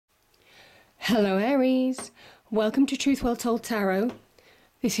Hello Aries, welcome to Truth Well Told Tarot.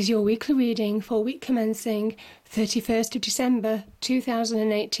 This is your weekly reading for week commencing 31st of December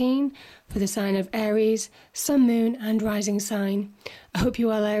 2018 for the sign of Aries, Sun, Moon and Rising sign. I hope you're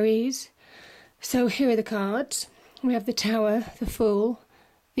well, Aries. So here are the cards. We have the Tower, the Fool,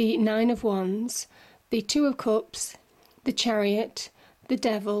 the Nine of Wands, the Two of Cups, the Chariot, the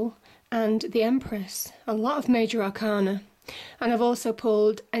Devil and the Empress. A lot of major arcana. And I've also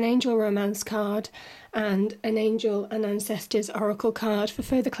pulled an Angel Romance card and an Angel and Ancestors Oracle card for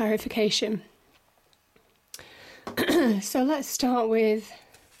further clarification. So let's start with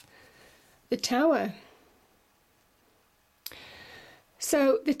the Tower.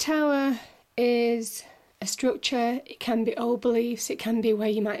 So the Tower is a structure. It can be old beliefs, it can be where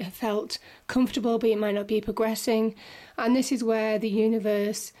you might have felt comfortable but you might not be progressing, and this is where the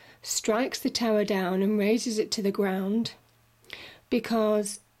universe strikes the tower down and raises it to the ground,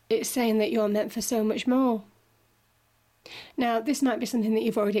 because it's saying that you're meant for so much more. Now, this might be something that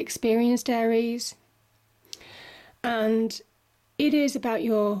you've already experienced, Aries, and it is about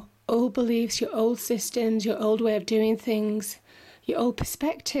your old beliefs, your old systems, your old way of doing things, your old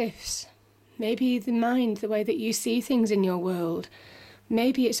perspectives, maybe the mind, the way that you see things in your world.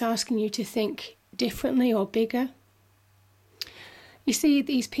 Maybe it's asking you to think differently or bigger. You see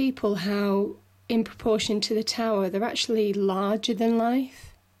these people, how in proportion to the tower, they're actually larger than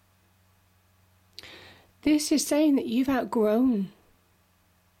life. This is saying that you've outgrown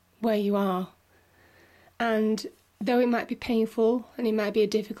where you are. And though it might be painful and it might be a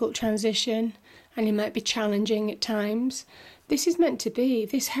difficult transition and it might be challenging at times, this is meant to be.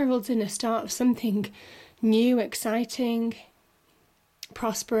 This heralds in a start of something new, exciting,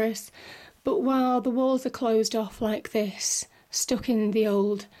 prosperous. But while the walls are closed off like this, stuck in the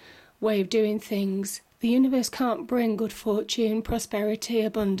old way of doing things, the universe can't bring good fortune, prosperity,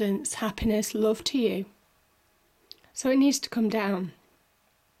 abundance, happiness, love to you. So it needs to come down.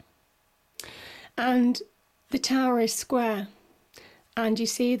 And the tower is square, and you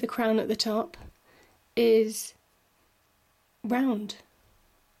see the crown at the top is round.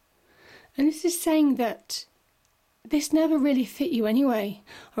 And this is saying that this never really fit you anyway,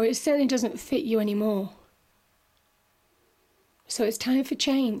 or it certainly doesn't fit you anymore. So it's time for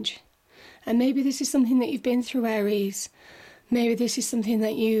change. And maybe this is something that you've been through, Aries. Maybe this is something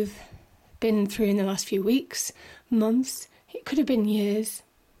that you've been through in the last few weeks, months. It could have been years.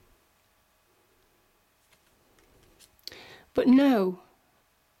 But know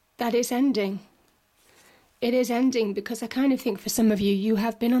that it's ending. It is ending, because I kind of think for some of you, you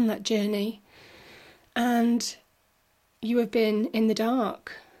have been on that journey and you have been in the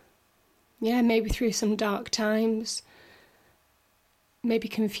dark. Yeah, maybe through some dark times, maybe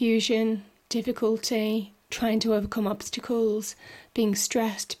confusion, difficulty, trying to overcome obstacles, being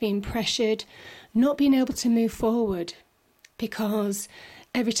stressed, being pressured, not being able to move forward, because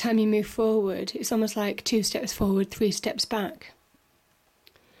every time you move forward, it's almost like 2 steps forward, 3 steps back.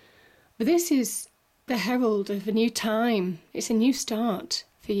 But this is the herald of a new time. It's a new start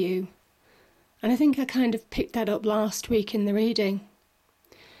for you. And I think I kind of picked that up last week in the reading.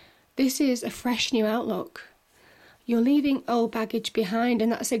 This is a fresh new outlook. You're leaving old baggage behind,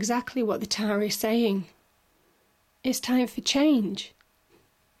 and that's exactly what the Tower is saying. It's time for change.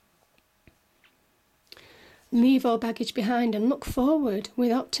 Leave old baggage behind and look forward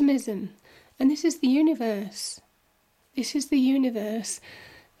with optimism. And this is the universe. This is the universe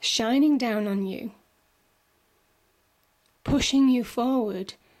shining down on you, pushing you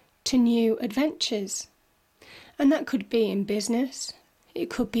forward to new adventures. And that could be in business. It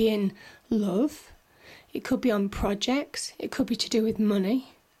could be in love. It could be on projects, it could be to do with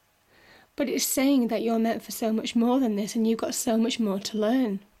money. But it's saying that you're meant for so much more than this, and you've got so much more to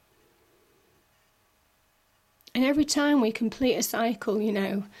learn. And every time we complete a cycle,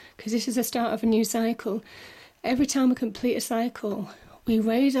 because this is the start of a new cycle, every time we complete a cycle, we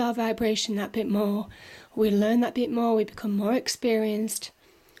raise our vibration that bit more, we learn that bit more, we become more experienced,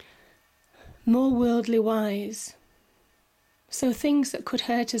 more worldly wise. So things that could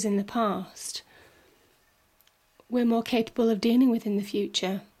hurt us in the past, we're more capable of dealing with in the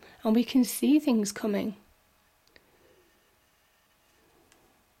future, and we can see things coming.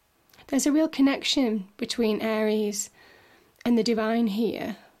 There's a real connection between Aries and the divine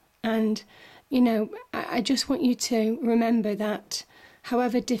here, and I just want you to remember that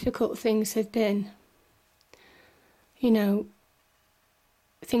however difficult things have been,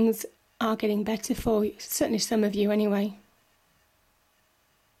 things are getting better for you, certainly some of you anyway.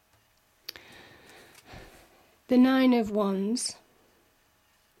 The Nine of Wands.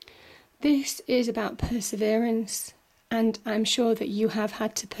 This is about perseverance, and I'm sure that you have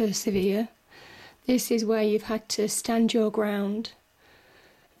had to persevere This is where you've had to stand your ground.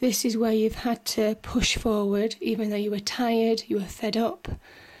 This is where you've had to push forward, even though you were tired, you were fed up,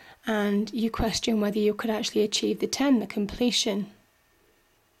 and you question whether you could actually achieve the 10, the completion.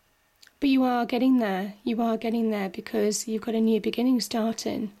 But you are getting there. You are getting there because you've got a new beginning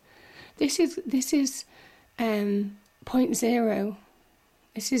starting. This is point zero.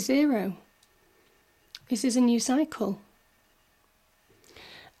 This is zero. This is a new cycle.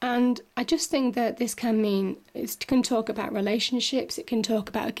 And I just think that this can mean, it can talk about relationships, it can talk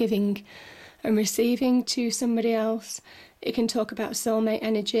about giving and receiving to somebody else, it can talk about soulmate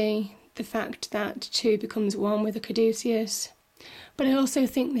energy, the fact that two becomes one with a caduceus. But I also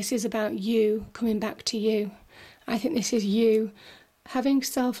think this is about you coming back to you. I think this is you having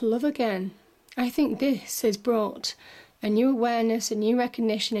self-love again. I think this has brought a new awareness, a new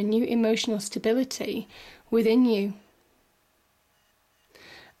recognition, a new emotional stability within you.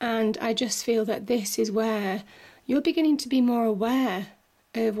 And I just feel that this is where you're beginning to be more aware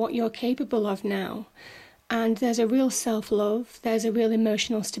of what you're capable of now. And there's a real self-love, there's a real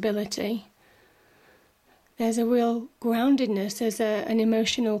emotional stability, there's a real groundedness, there's an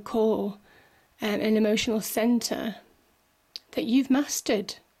emotional core, an emotional centre that you've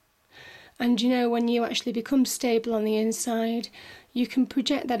mastered. And you know, when you actually become stable on the inside, you can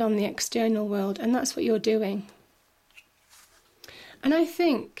project that on the external world, and that's what you're doing. And I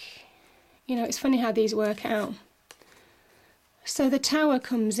think, you know, it's funny how these work out. So the Tower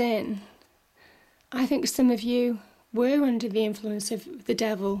comes in. I think some of you were under the influence of the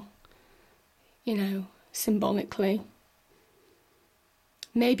devil, you know, symbolically.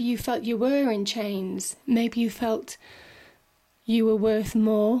 Maybe you felt you were in chains. Maybe you felt you were worth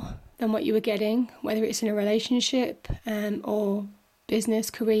more than what you were getting, whether it's in a relationship or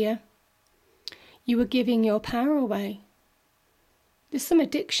business, career. You were giving your power away. There's some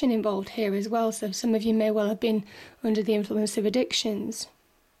addiction involved here as well, so some of you may well have been under the influence of addictions.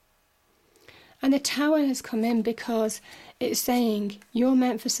 And the Tower has come in because it's saying you're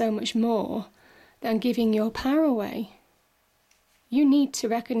meant for so much more than giving your power away. You need to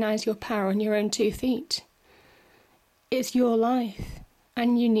recognise your power on your own 2 feet. It's your life,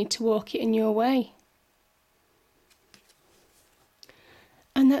 and you need to walk it in your way.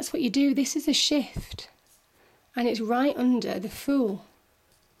 And that's what you do. This is a shift. And it's right under the Fool.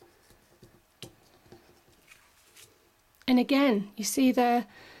 And again, you see the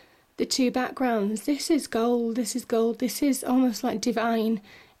 2 backgrounds. This is gold, this is gold. This is almost like divine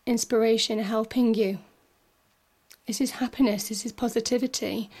inspiration helping you. This is happiness, this is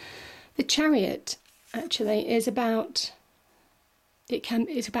positivity. The Chariot actually is about,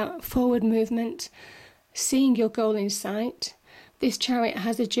 it's about forward movement, seeing your goal in sight. This Chariot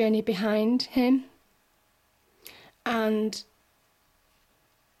has a journey behind him. And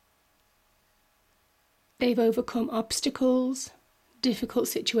they've overcome obstacles, difficult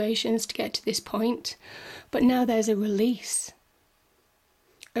situations to get to this point. But now there's a release,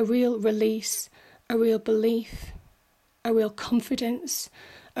 a real release, a real belief, a real confidence,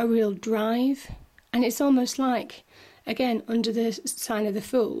 a real drive. And it's almost like, again, under the sign of the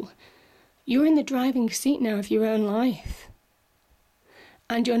Fool, you're in the driving seat now of your own life.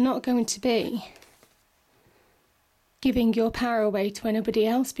 And you're not going to be giving your power away to anybody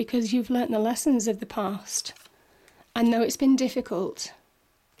else because you've learnt the lessons of the past. And though it's been difficult,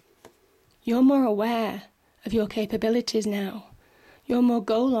 you're more aware of your capabilities now. You're more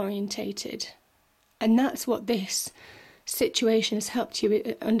goal-orientated. And that's what this situation has helped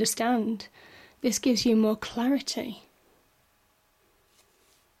you understand. This gives you more clarity.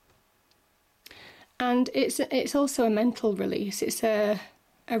 And it's also a mental release. It's a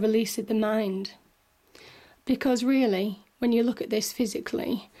release of the mind. Because really, when you look at this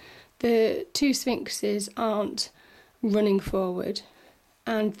physically, the 2 sphinxes aren't running forward.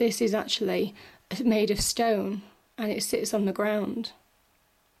 And this is actually made of stone, and it sits on the ground.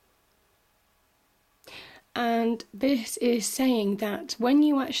 And this is saying that when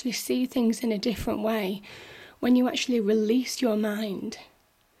you actually see things in a different way, when you actually release your mind,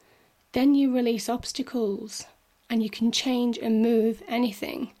 then you release obstacles, and you can change and move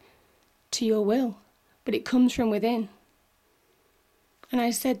anything to your will. But it comes from within. And I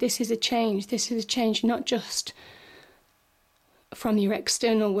said this is a change. This is a change not just from your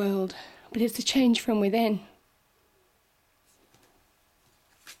external world, but it's a change from within.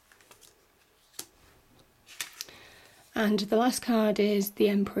 And the last card is the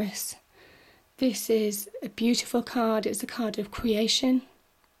Empress. This is a beautiful card. It's a card of creation.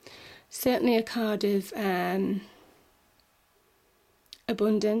 Certainly a card of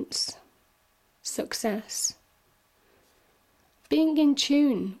abundance, success, being in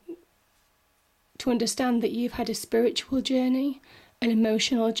tune to understand that you've had a spiritual journey, an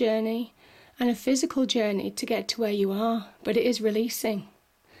emotional journey, and a physical journey to get to where you are, but it is releasing.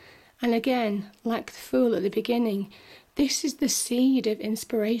 And again, like the Fool at the beginning, this is the seed of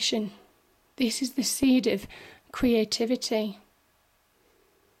inspiration. This is the seed of creativity.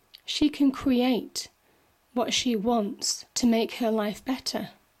 She can create what she wants to make her life better.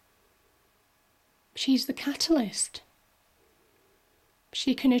 She's the catalyst.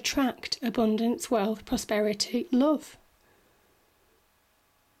 She can attract abundance, wealth, prosperity, love.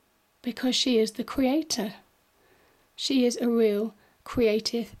 Because she is the creator. She is a real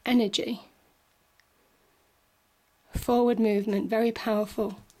creative energy. Forward movement, very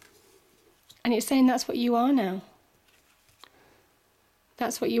powerful. And it's saying that's what you are now.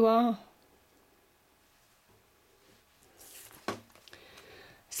 That's what you are.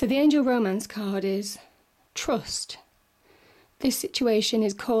 So the Angel Romance card is trust. This situation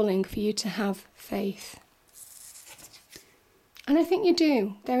is calling for you to have faith. And I think you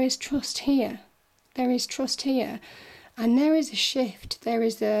do. There is trust here. There is trust here. And there is a shift. There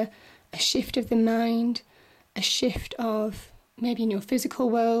is a shift of the mind, a shift of maybe in your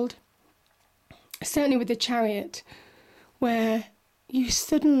physical world, certainly with the Chariot, where you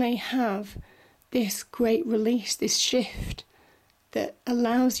suddenly have this great release, this shift that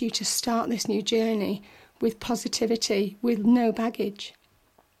allows you to start this new journey with positivity, with no baggage.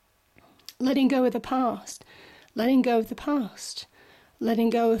 Letting go of the past, letting go of the past, letting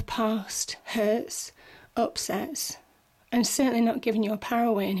go of past hurts, upsets, and certainly not giving your power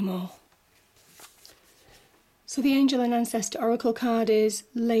away anymore. So the Angel and Ancestor Oracle card is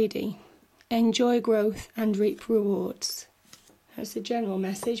Lady. Enjoy growth and reap rewards. That's the general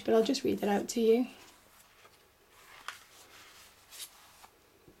message, but I'll just read that out to you.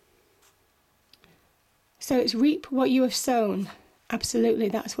 So it's reap what you have sown. Absolutely,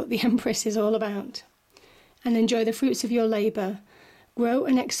 that's what the Empress is all about. And enjoy the fruits of your labour. Grow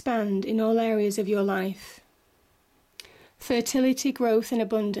and expand in all areas of your life. Fertility, growth and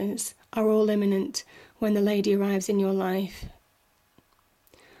abundance are all imminent when the Lady arrives in your life.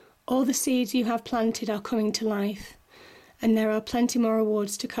 All the seeds you have planted are coming to life, and there are plenty more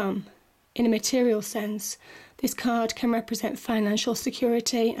rewards to come. In a material sense, this card can represent financial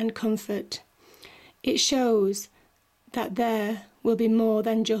security and comfort. It shows that there will be more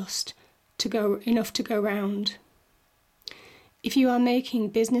than just enough to go round. If you are making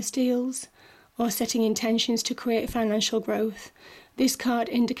business deals or setting intentions to create financial growth, this card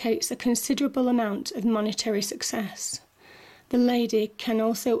indicates a considerable amount of monetary success. The Lady can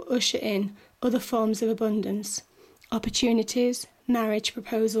also usher in other forms of abundance, opportunities, marriage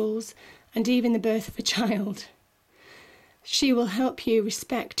proposals, and even the birth of a child. She will help you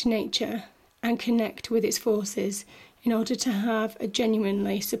respect nature and connect with its forces in order to have a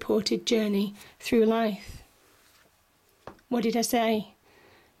genuinely supported journey through life. What did I say?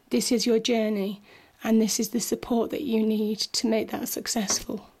 This is your journey, and this is the support that you need to make that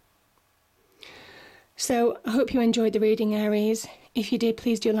successful. So I hope you enjoyed the reading, Aries. If you did,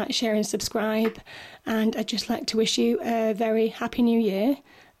 please do like, share and subscribe. And I'd just like to wish you a very happy new year,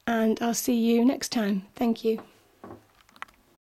 and I'll see you next time. Thank you.